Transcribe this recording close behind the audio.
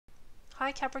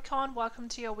Hi Capricorn, welcome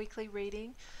to your weekly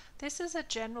reading. This is a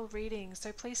general reading,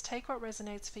 so please take what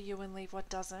resonates for you and leave what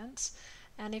doesn't.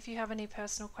 And if you have any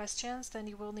personal questions, then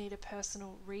you will need a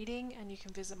personal reading, and you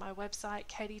can visit my website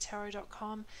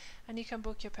katietarot.com and you can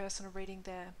book your personal reading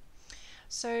there.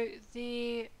 So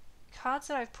the cards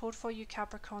that I've pulled for you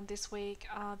Capricorn this week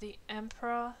are the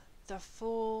Emperor, the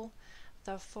Fool,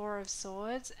 the Four of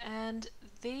Swords, and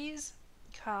these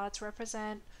cards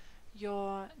represent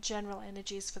your general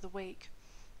energies for the week.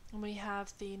 And we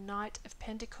have the Knight of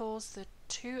Pentacles, the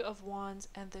Two of Wands,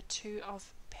 and the Two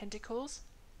of Pentacles.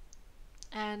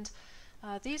 And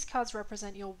these cards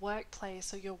represent your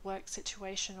workplace or your work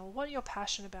situation or what you're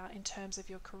passionate about in terms of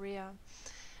your career.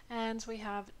 And we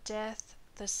have Death,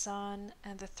 the Sun,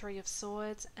 and the Three of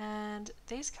Swords. And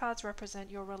these cards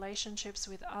represent your relationships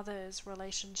with others,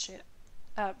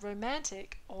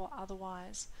 romantic or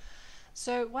otherwise.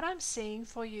 So what I'm seeing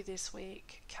for you this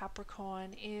week,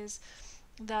 Capricorn, is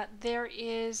that there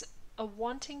is a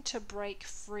wanting to break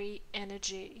free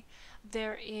energy.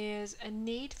 There is a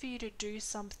need for you to do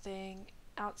something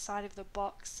outside of the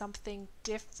box, something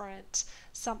different,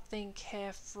 something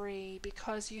carefree,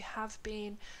 because you have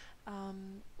been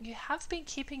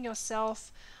keeping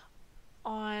yourself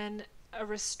on a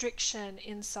restriction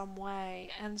in some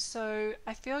way, and so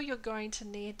I feel you're going to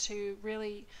need to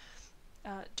really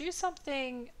do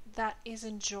something that is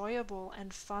enjoyable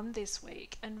and fun this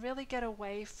week and really get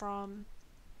away from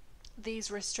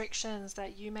these restrictions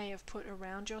that you may have put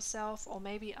around yourself or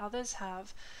maybe others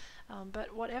have.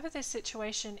 But whatever this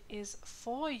situation is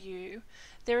for you,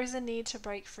 there is a need to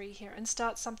break free here and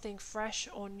start something fresh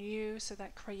or new so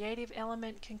that creative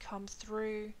element can come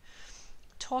through.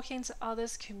 Talking to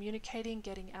others, communicating,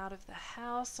 getting out of the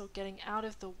house or getting out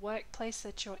of the workplace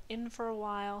that you're in for a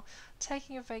while,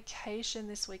 taking a vacation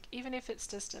this week, even if it's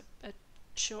just a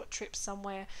short trip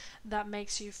somewhere that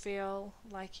makes you feel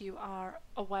like you are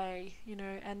away,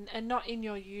 and not in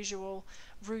your usual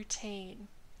routine.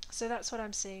 So that's what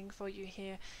I'm seeing for you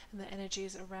here and the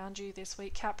energies around you this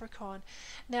week, Capricorn.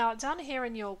 Now, down here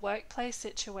in your workplace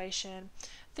situation,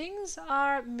 things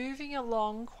are moving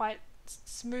along quite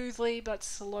smoothly but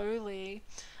slowly.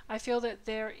 I feel that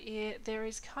there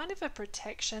is kind of a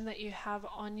protection that you have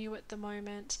on you at the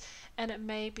moment, and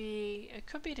it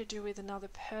could be to do with another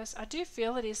person. I do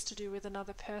feel it is to do with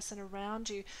another person around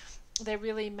you. There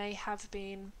really may have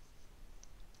been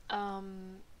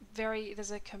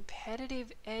there's a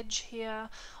competitive edge here,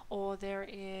 or there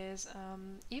is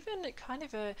even kind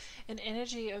of an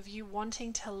energy of you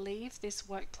wanting to leave this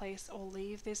workplace or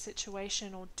leave this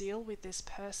situation or deal with this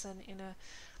person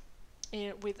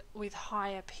with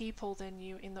higher people than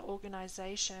you in the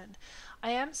organization.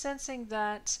 I am sensing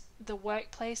that the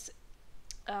workplace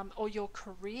or your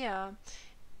career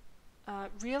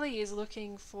really is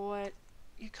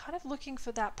you're kind of looking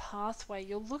for that pathway.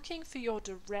 You're looking for your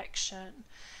direction,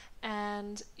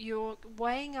 and you're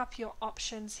weighing up your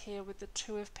options here with the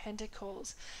Two of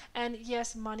Pentacles. And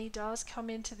yes, money does come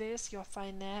into this, your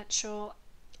financial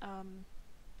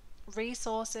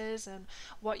resources and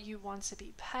what you want to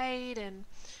be paid, and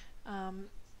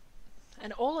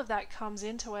all of that comes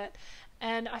into it.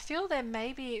 And I feel that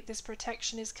maybe this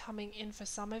protection is coming in for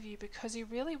some of you because you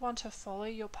really want to follow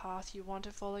your path, you want to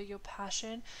follow your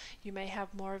passion, you may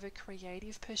have more of a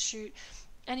creative pursuit,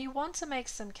 and you want to make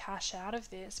some cash out of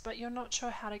this, but you're not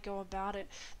sure how to go about it.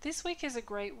 This week is a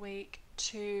great week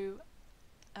to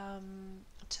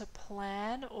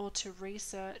plan or to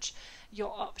research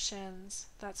your options.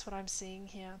 That's what I'm seeing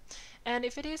here. And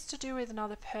if it is to do with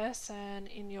another person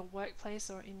in your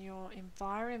workplace or in your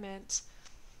environment,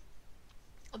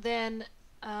 then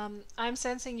I'm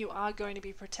sensing you are going to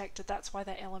be protected. That's why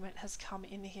that element has come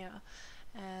in here,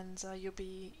 and you'll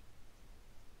be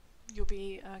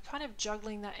kind of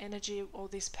juggling that energy or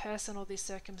this person or this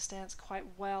circumstance quite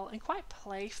well and quite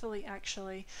playfully,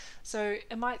 actually. So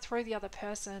it might throw the other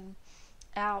person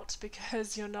out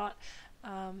because you're not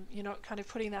kind of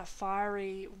putting that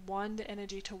fiery wand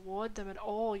energy toward them at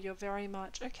all. You're very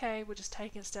much, okay, we're just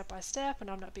taking it step by step, and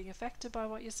I'm not being affected by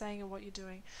what you're saying and what you're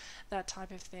doing, that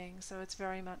type of thing. So it's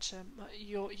very much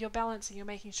you're balancing, you're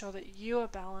making sure that you are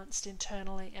balanced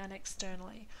internally and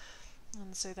externally.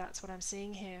 And so that's what I'm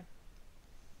seeing here.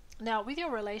 Now, with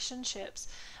your relationships,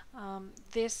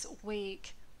 this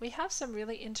week, we have some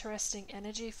really interesting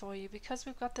energy for you because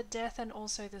we've got the Death and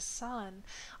also the Sun.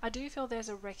 I do feel there's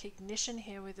a recognition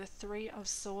here with the Three of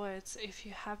Swords if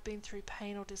you have been through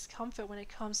pain or discomfort when it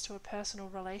comes to a personal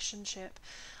relationship.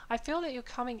 I feel that you're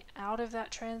coming out of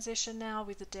that transition now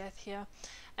with the Death here.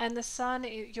 And the Sun,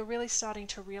 you're really starting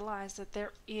to realize that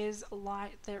there is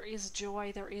light, there is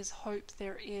joy, there is hope,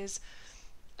 there is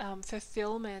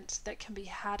fulfillment that can be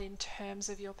had in terms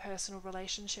of your personal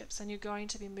relationships, and you're going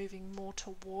to be moving more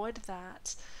toward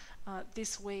that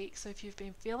this week. So if you've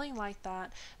been feeling like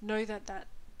that, know that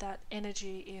that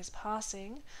energy is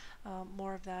passing.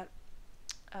 More of that,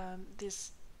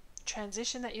 this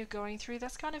transition that you're going through,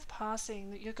 that's kind of passing,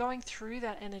 that you're going through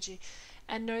that energy,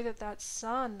 and know that that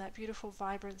sun, that beautiful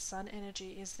vibrant sun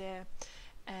energy is there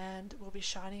and will be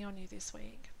shining on you this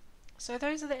week. So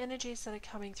those are the energies that are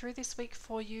coming through this week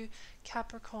for you,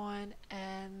 Capricorn,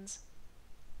 and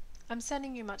I'm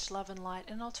sending you much love and light,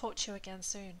 and I'll talk to you again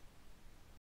soon.